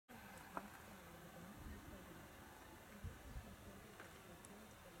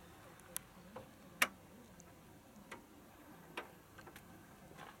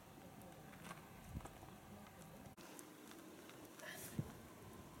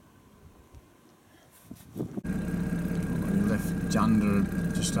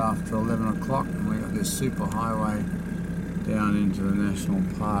just after 11 o'clock, and we got this super highway down into the national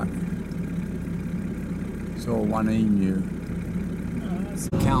park. Saw one emu.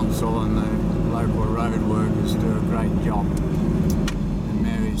 The council and the local road workers do a great job. And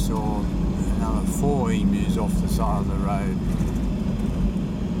Mary saw another 4 emus off the side of the road.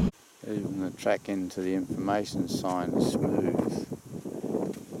 Even the track into the information sign is smooth.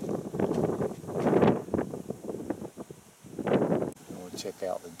 We'll check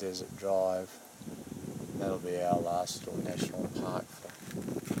out the Desert Drive. That'll be our last little national park for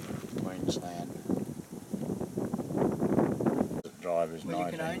Queensland. The drive is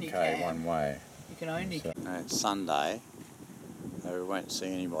 19k one way. You can only. So, it's Sunday. So we won't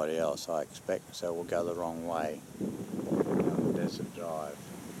see anybody else, I expect, so we'll go the wrong way on the Desert Drive.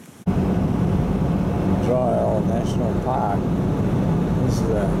 Dry old national park. This is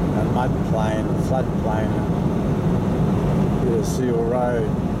a mud plain, a flood plain, with a seal road.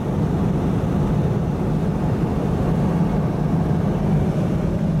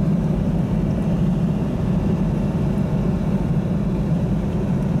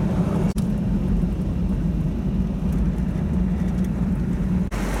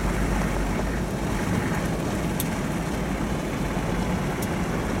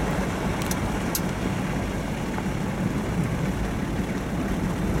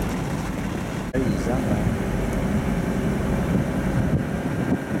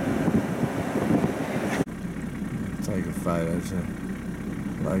 Take a photo to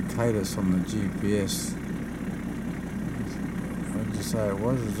locate us on the GPS. What did you say it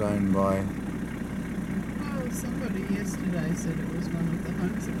was? It was owned by... Oh, somebody yesterday said it was one of the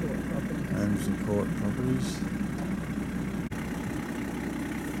home support properties. Home support properties.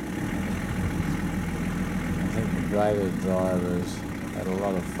 I think the grader drivers had a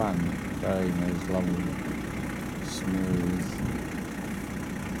lot of fun driving these lovely, smooth,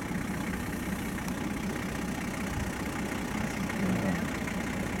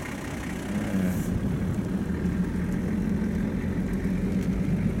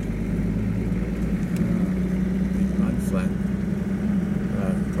 mud flat.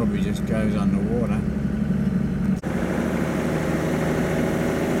 Probably just goes underwater.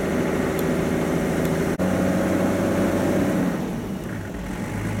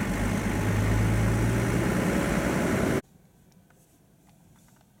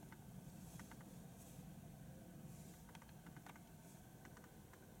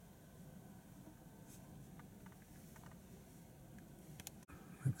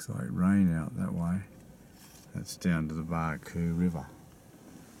 Looks like rain out that way. That's down to the Barcoo River.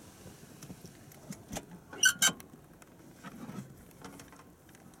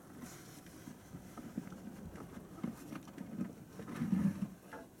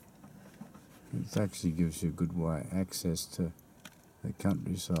 It actually gives you a good way access to the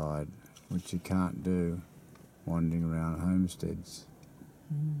countryside, which you can't do wandering around homesteads.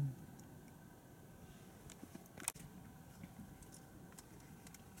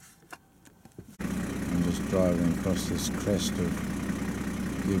 I'm just driving across this crest of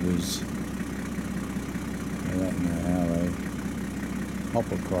givers. I don't know how they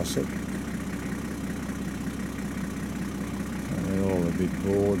hop across it. They're all a bit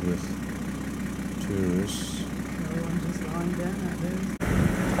bored with tourists. Everyone just lying down out there.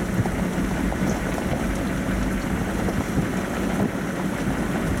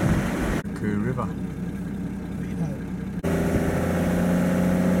 Barcoo River.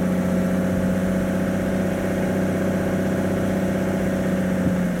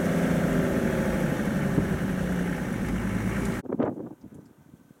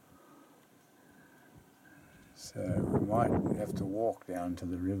 So we might have to walk down to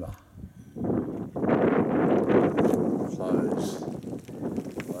the river. Close.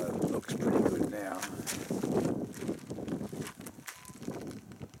 Well, it looks pretty good now.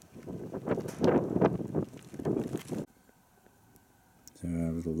 So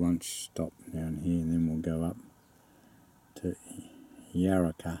our little lunch stop down here, and then we'll go up to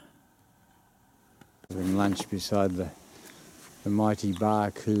Yarraka. Having lunch beside the mighty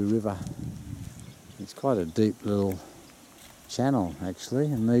Barcoo River. It's quite a deep little channel actually,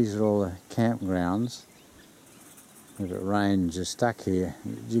 and these are all the campgrounds. If it rains, you're stuck here.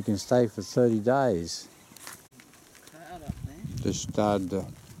 You can stay for 30 days. Cloud up there. Just started to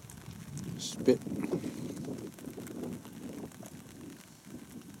spit.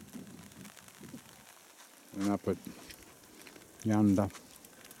 And up at yonder,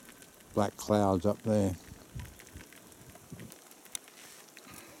 black clouds up there.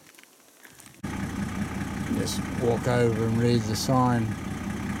 Just walk over and read the sign.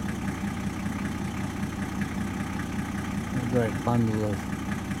 great bundle of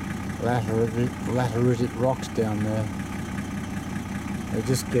lateritic rocks down there. They're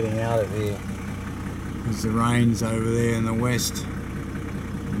just getting out of here. There's the range over there in the west,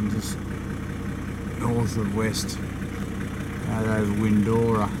 and just north of west, out over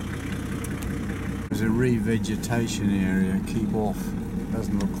Windora. There's a revegetation area. Keep off.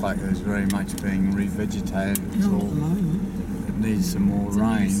 Doesn't look like there's very much being revegetated at all. Not at the moment. It needs some more It's a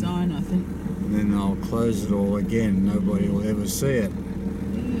rain. new sign, I think. And then they'll close it all again. Nobody will ever see it,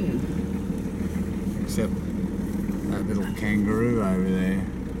 Yeah. except that little kangaroo over there.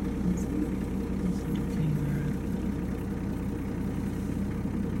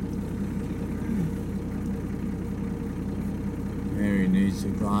 Mary needs the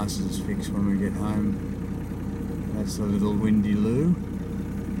glasses fixed when we get home. That's a little windy loo.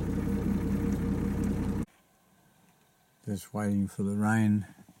 Just waiting for the rain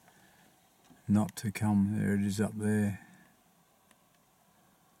not to come. There it is up there.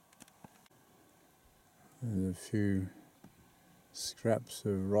 There's a few scraps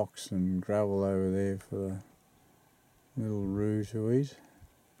of rocks and gravel over there for the little roo to eat.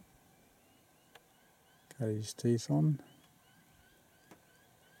 Cut his teeth on.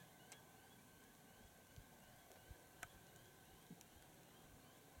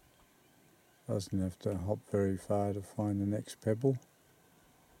 Doesn't have to hop very far to find the next pebble.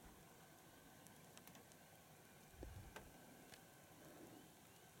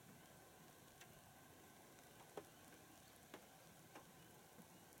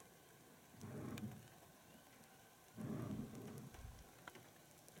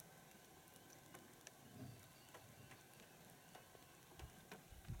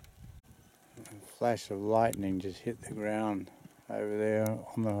 A flash of lightning just hit the ground over there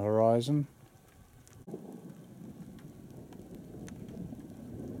on the horizon.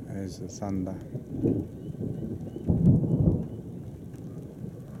 There's the thunder.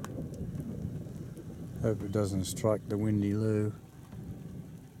 Hope it doesn't strike the windy loo.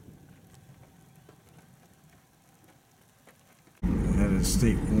 They had a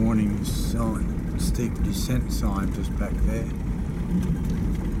steep warning sign, steep descent sign just back there.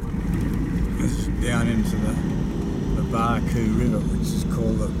 It's down into the Barcoo River, which is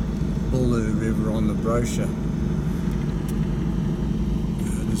called the Bullu River on the brochure.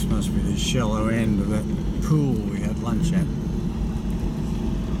 This must be the shallow end of that pool we had lunch at.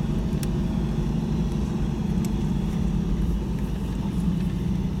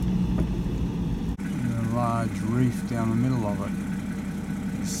 And a large reef down the middle of it.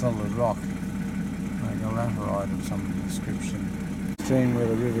 A solid rock, like a laterite of some description. Stream where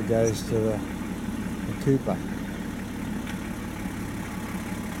the river goes to the Cooper.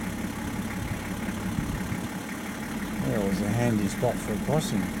 Well, it was a handy spot for a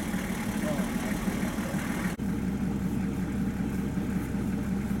crossing.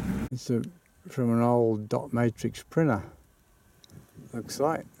 It's from an old dot matrix printer, looks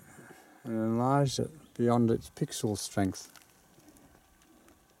like, and enlarged it beyond its pixel strength.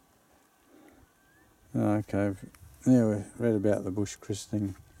 Okay, yeah, we read about the bush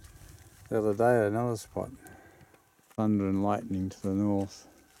christening the other day at another spot. Thunder and lightning to the north.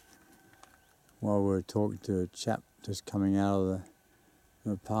 While we were talking to a chap just coming out of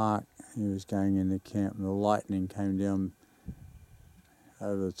the park, he was going into camp and the lightning came down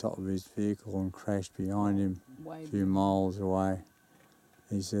over the top of his vehicle and crashed behind him a few miles away.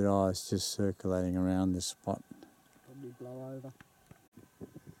 He said, oh, it's just circulating around this spot. Probably blow over.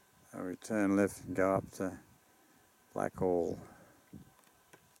 So we turn left and go up to Blackall.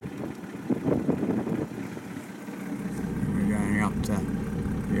 We're going up to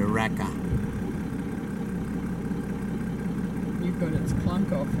Yarraka. You've got its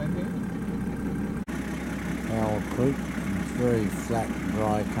clunk off, have you? Owl Creek. It's very flat,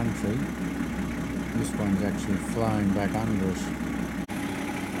 dry country. This one's actually flowing back under us.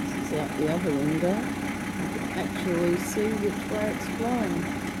 This is out the other window. You can actually see which way it's flowing.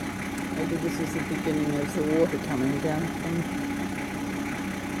 Maybe this is the beginning of the water coming down from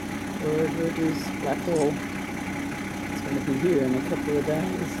wherever it is, Blackall. It's going to be here in a couple of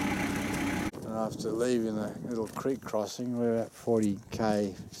days. And after leaving the little creek crossing, we're about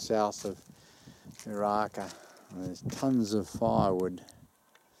 40k south of Yarraka. And there's tons of firewood.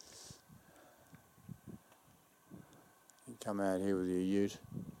 You come out here with your ute,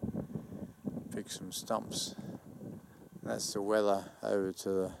 pick some stumps. That's the weather over to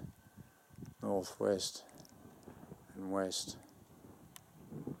the northwest and west.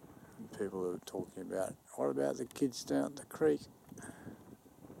 And people are talking about, what about the kids down at the creek?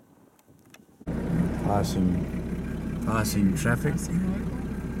 Passing traffic.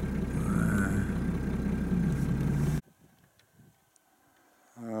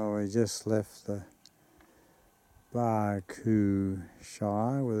 we just left the Barcoo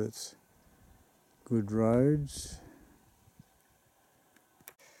Shire with its good roads.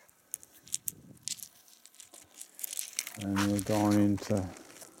 And we're going into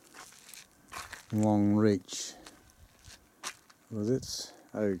Long Reach with its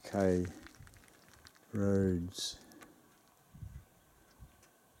okay roads.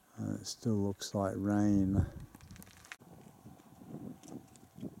 And it still looks like rain.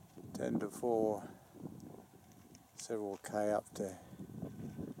 10 to 4, several K up there.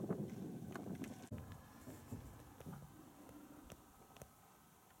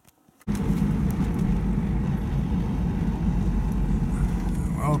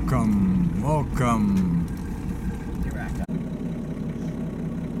 Welcome, welcome.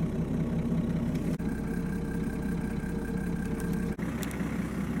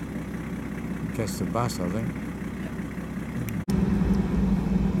 Catch the bus, I think.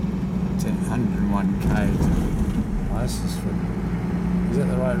 101 K to Isisford. Is that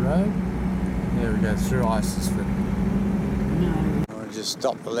the right road? Yeah, we go through Isisford. No. I just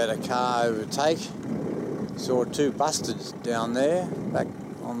stopped to let a car overtake. Saw 2 bustards down there, back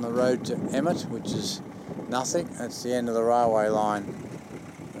on the road to Emmett, which is nothing. That's the end of the railway line.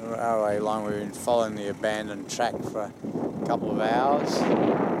 The railway line, we've been following the abandoned track for a couple of hours.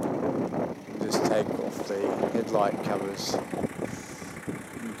 Just take off the headlight covers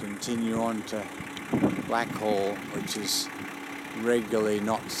and continue on to Blackhall, which is regularly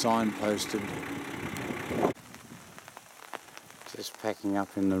not signposted. Just packing up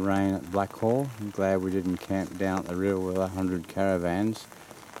in the rain at Blackhall. I'm glad we didn't camp down at the river with 100 caravans.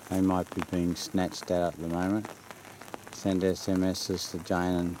 They might be being snatched at the moment. Sent SMSs to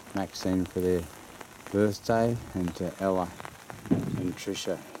Jane and Maxine for their birthday, and to Ella and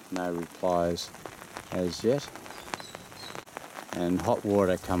Tricia. No replies as yet. And hot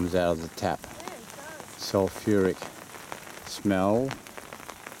water comes out of the tap. Sulphuric smell,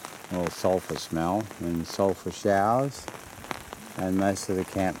 or sulphur smell, and sulphur showers. And most of the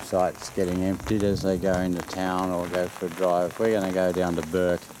campsites getting emptied as they go into town or go for a drive. We're going to go down to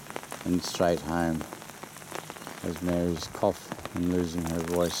Burke and straight home. As Mary's cough and losing her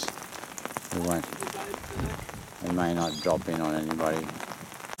voice, they may not drop in on anybody.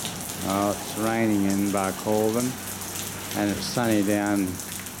 Oh, it's raining in Barcoo, and it's sunny down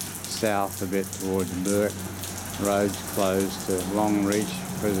south a bit towards Burke. Roads closed to Long Reach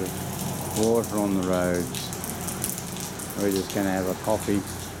because of water on the roads. We're just going to have a coffee.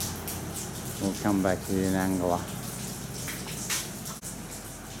 We'll come back here in Angela.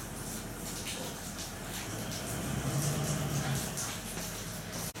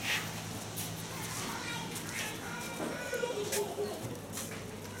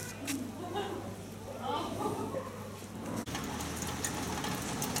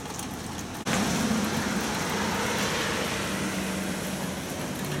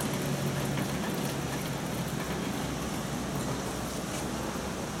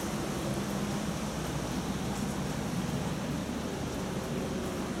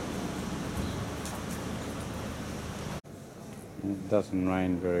 It doesn't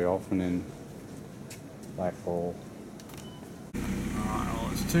rain very often in Blackhall. Well,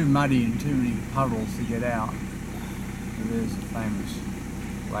 it's too muddy and too many puddles to get out. So there's the famous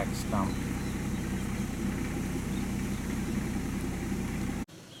black stump.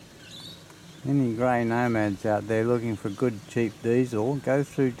 Any grey nomads out there looking for good cheap diesel, go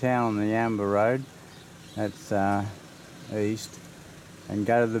through town on the Yamba Road, that's east, and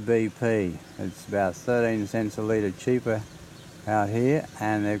go to the BP. It's about 13 cents a litre cheaper out here,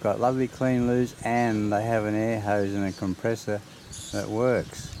 and they've got lovely clean loos, and they have an air hose and a compressor that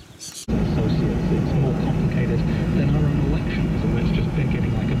works. Associates, it's more complicated than our own elections, and it's just been getting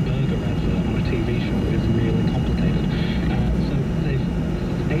like a burger advert on a TV show. It's really complicated. So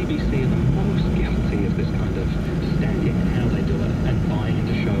ABC are the most guilty of this kind of stacking and how they do it, and buying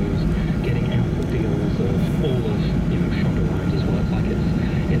into shows, getting output deals of all of Shonda Rhimes as well. It's like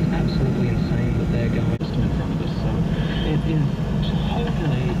it's absolutely insane that they're going in front of us. So it is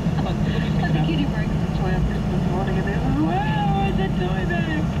totally like the kitty breaks the toy on Christmas morning and they're like, wow, is it doing that?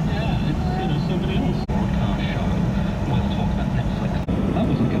 Yeah, it's somebody else. Broadcast show where they talk about Netflix. That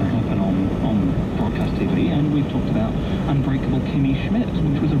wasn't going to happen on broadcast TV, and we've talked about Unbreakable Kimmy Schmidt,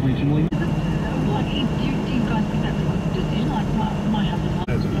 which was originally. Like, do you guys think that's a good decision? Like, my husband.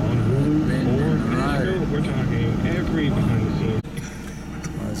 As on Hulu, we're talking every behind the scenes.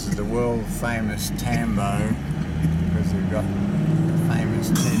 Well, this is the world famous Tambo, because we've got the famous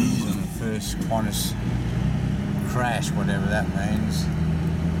teddies and the first Qantas crash, whatever that means.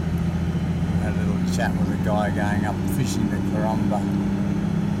 We had a little chat with a guy going up fishing the Cunnamulla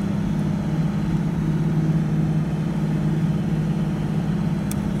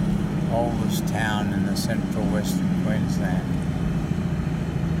oldest town in the central western Queensland.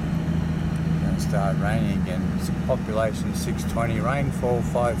 It's going to start raining again. It's a population 620, rainfall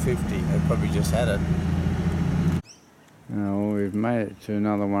 550. They probably just had it. Well, we've made it to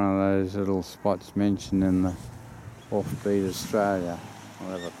another one of those little spots mentioned in the Offbeat Australia.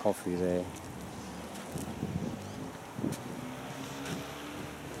 I'll have a coffee there.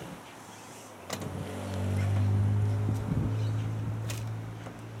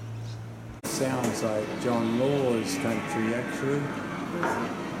 Sounds like John Law's country, actually.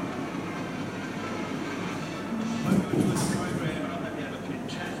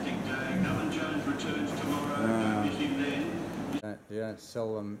 You don't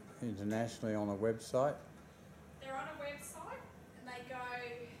sell them internationally on a website? They're on a website and they go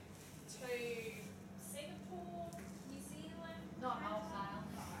to Singapore, New Zealand. Not wholesale,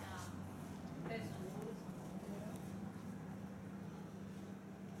 personal orders.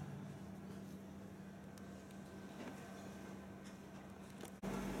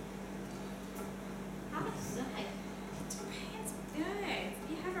 How much is that? Depends. Yeah, if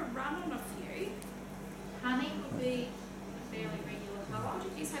you have a run on a few, Honey would be a fairly regular colour.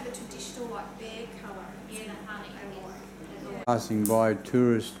 would you just have a traditional like bear colour? Yeah, the honey. They like. Passing by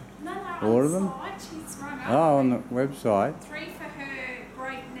tourists No, order on them? the site, she's rung up. Oh, on the website. 3 for her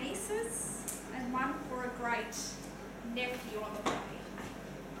great nieces and 1 for a great nephew on the way.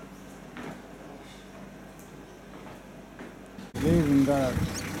 We've even got a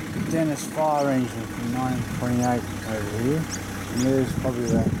Dennis fire engine from 1928 over here. And there's probably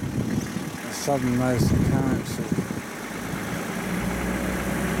the southernmost occurrence of the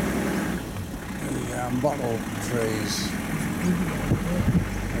bottle trees.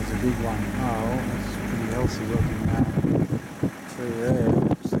 There's a big one. Oh, that's a pretty healthy looking tree there.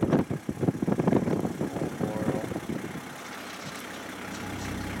 See, oil.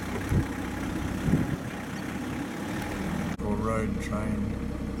 Or road train,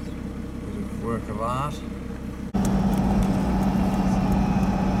 bit of work of art.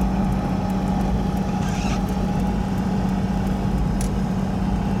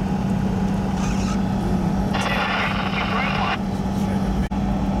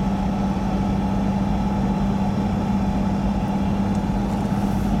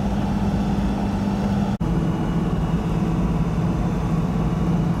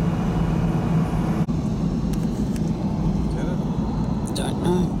 Don't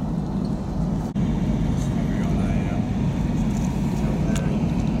know.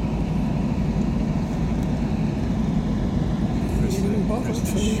 Press to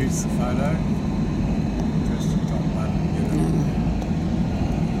shoot the photo. Press the top button, get it.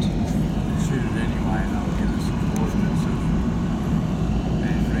 Shoot it anyway, and I'll give us some coordinates of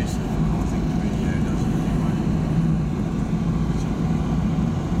man recent. I think the video does it anyway.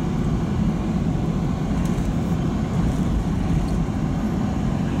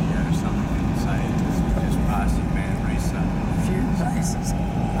 Video something and say just passing man recent. Few places.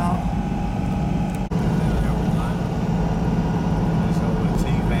 Oh.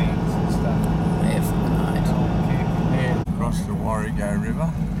 There for the night. Across the Warrego River.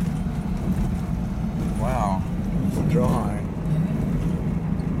 Wow, it's dry.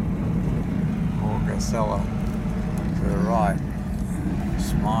 Orgasella to the right.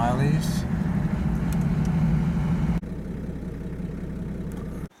 Smileys.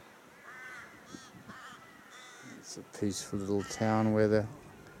 It's a peaceful little town where the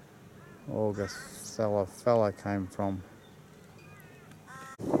Orgasella fella came from.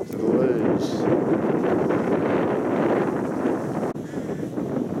 To lose.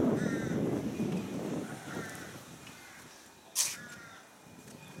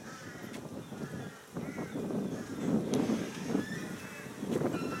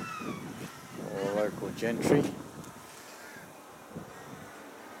 Or local gentry.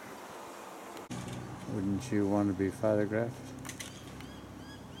 Wouldn't you want to be photographed?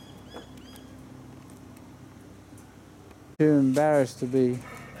 You're embarrassed to be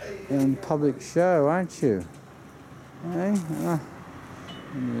in public show, aren't you? Eh?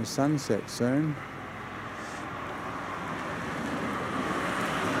 In your sunset soon.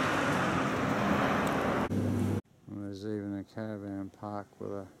 And there's even a caravan park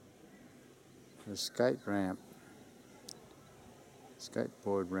with a skate ramp,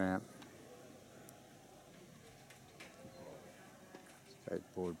 skateboard ramp.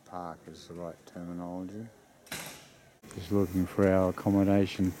 Skateboard park is the right terminology. Just looking for our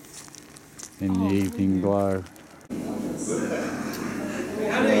accommodation in the evening glow.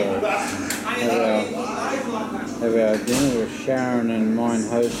 Have our dinner with Sharon and mine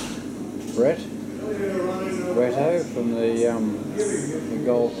host Bretto from the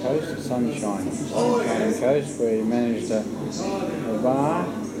Gold Coast, Sunshine Coast, where he managed a bar.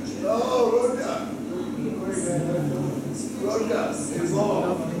 It's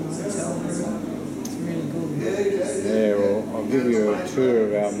really good. Yeah, well, I'll give you a tour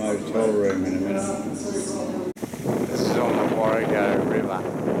of our motel room in a minute. This is on the Warrego River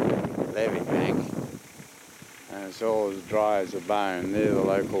levee bank, and it's all as dry as a bone. They're the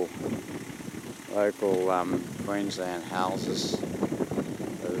local Queensland houses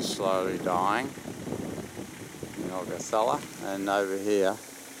that are slowly dying in Ogathella, and over here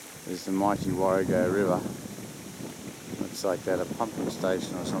is the mighty Warrego River. Looks like that a pumping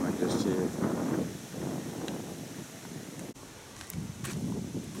station or something just here.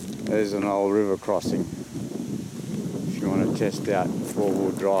 There's an old river crossing if you want to test out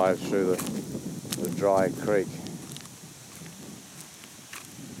four-wheel drive through the dry creek.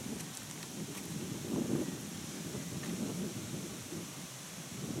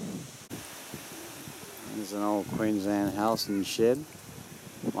 There's an old Queensland house and shed.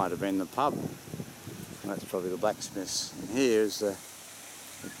 Might have been the pub. That's probably the blacksmith's. And here's the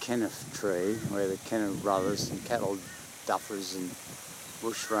Kenneth tree where the Kenneth brothers and cattle duffers and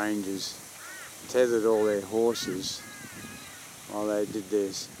bush rangers tethered all their horses while they did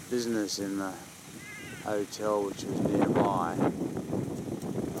their business in the hotel which was nearby.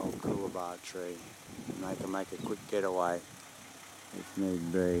 The old coolabah tree. And they can make a quick getaway if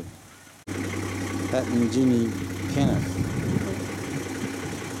need be. Pat and Ginny Kenneth.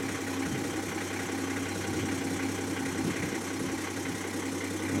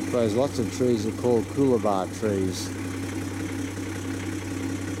 I suppose lots of trees are called coolabah trees.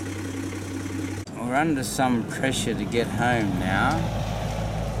 We're under some pressure to get home now,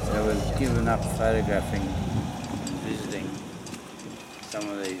 so we've given up photographing and visiting some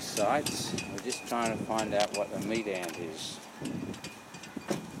of these sites. We're just trying to find out what the meat ant is.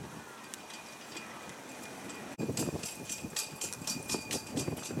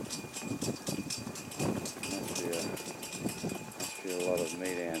 Must be a lot of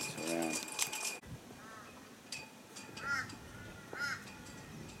meat ants around.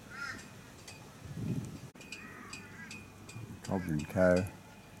 Cobden Co.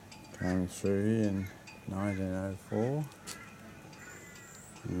 came through here in 1904.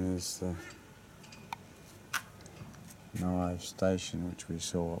 And there's the Knives Station which we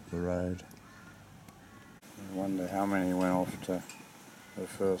saw up the road. I wonder how many went off to the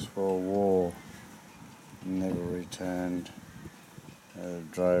First World War and never returned.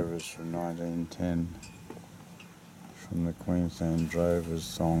 Drovers from 1910, from the Queensland Drovers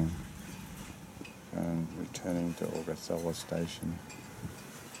song, and returning to Ogathella Station.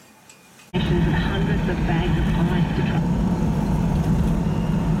 Hundreds of bags of ice to try.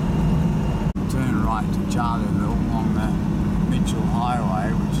 Turn right to Charlieville along the Mitchell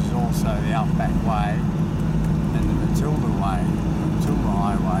Highway, which is also the Outback Way, and the Matilda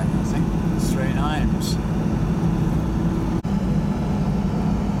Highway. I think there's three names.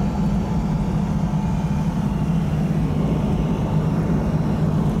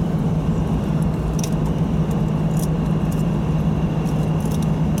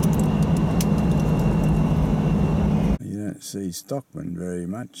 See stockmen very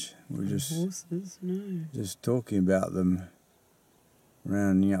much. We're just horses, no. Just talking about them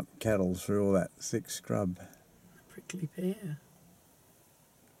rounding up cattle through all that thick scrub. A prickly pear.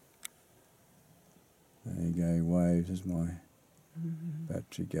 There you go, waves as my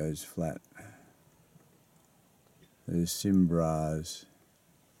battery goes flat. There's Simbras.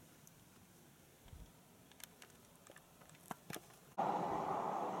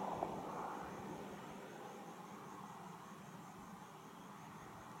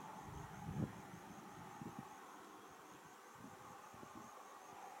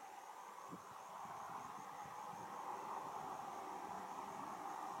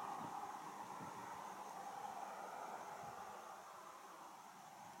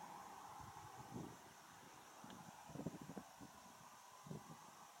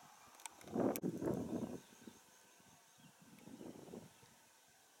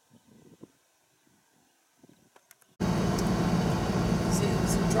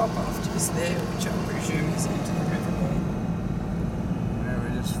 Drop off just there, which I presume is into the river. Yeah,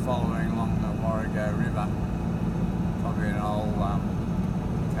 we're just following along the Warrego River, probably an old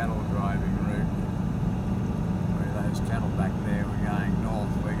cattle driving route. Where those cattle back there were going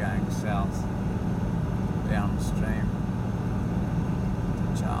north, we're going south, downstream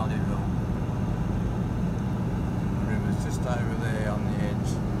to Charlieville. The river's just over there on the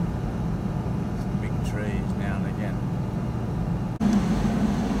edge. Some big trees now and again.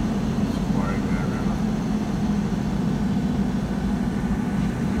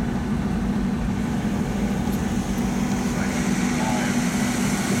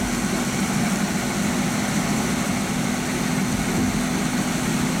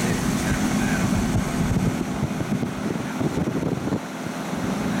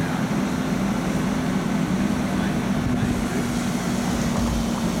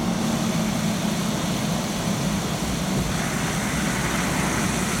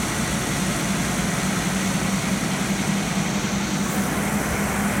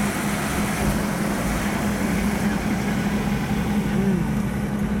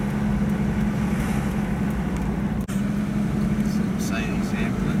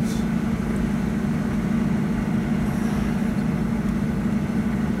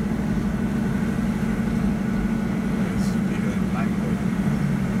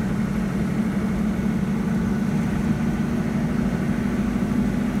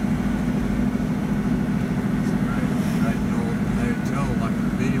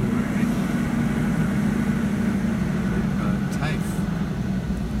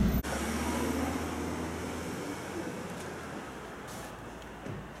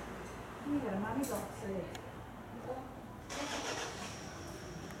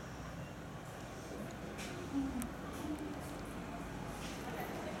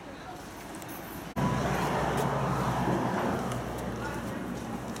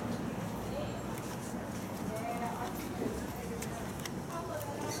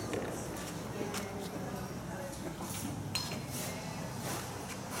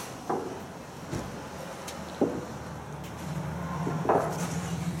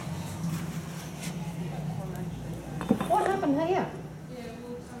 What happened here?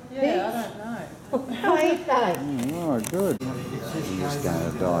 Yeah, I don't know. How ate they? Oh, good. I'm just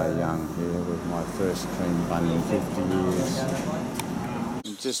going to die young here with my first clean bunny in 50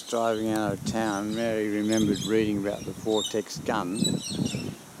 years. Just driving out of town, Mary remembered reading about the Vortex gun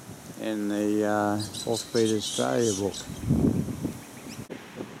in the Offbeat Australia book.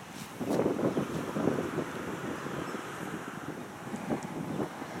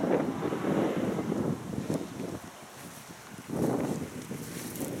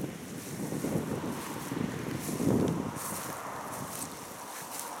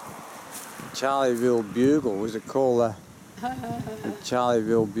 Charlieville Bugle, was it called the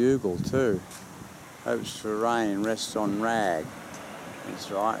Charlieville Bugle too? Hopes for rain, rests on rag.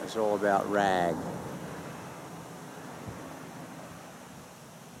 That's right, it's all about rag.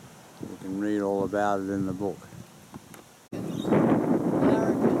 You can read all about it in the book.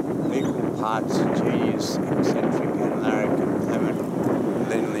 Equal parts genius, eccentric and larrikin, Clement,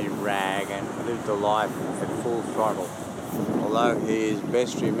 Linley Rag, and lived a life at full throttle. Although he is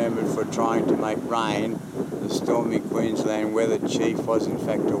best remembered for trying to make rain, the stormy Queensland weather chief was in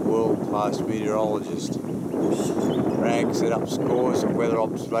fact a world-class meteorologist. Rag set up scores of weather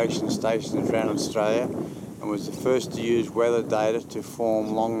observation stations around Australia and was the first to use weather data to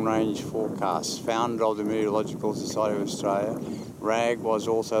form long-range forecasts. Founder of the Meteorological Society of Australia, Rag was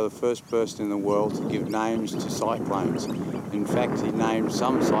also the first person in the world to give names to cyclones. In fact, he named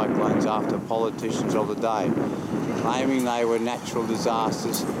some cyclones after politicians of the day, claiming they were natural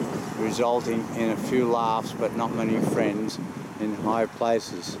disasters resulting in a few laughs but not many friends in high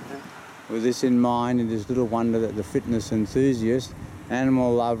places. With this in mind, it is little wonder that the fitness enthusiast,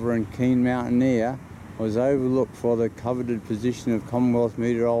 animal lover and keen mountaineer was overlooked for the coveted position of Commonwealth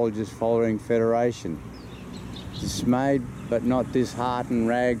meteorologist following Federation. Dismayed but not disheartened,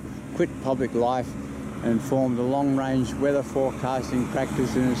 Rag quit public life and formed a long-range weather forecasting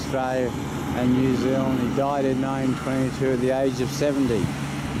practice in Australia and New Zealand. He died in 1922 at the age of 70.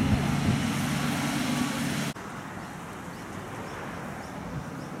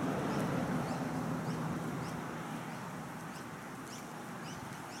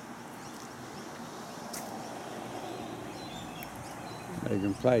 You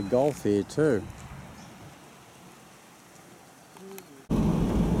can play golf here too.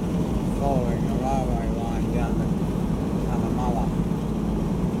 Following the railway line down to Cunnamulla.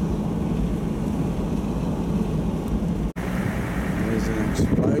 There's an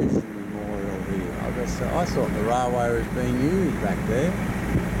explosion memorial here. I thought the railway was being used back there.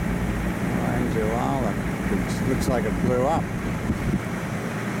 Cunnamulla. It looks like it blew up.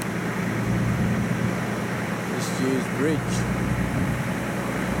 Disused bridge.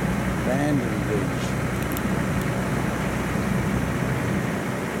 Abandoned bridge.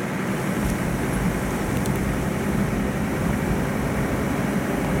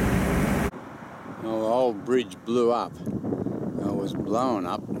 Well, the whole bridge blew up. It was blown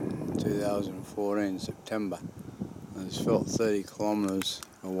up in 2014, September. It was felt 30 kilometres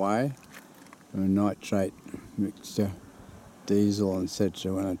away from a nitrate mixture, diesel and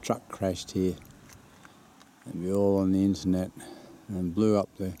etc. when a truck crashed here. It'd be all on the internet, and blew up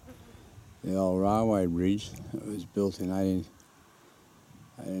the old railway bridge that was built in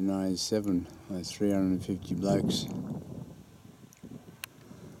 1897 by 350 blokes.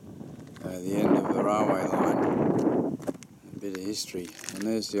 The end of the railway line, a bit of history. And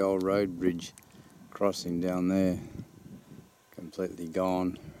there's the old road bridge crossing down there, completely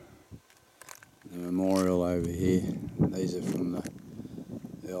gone. The memorial over here, these are from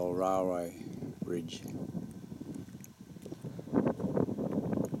the old railway bridge.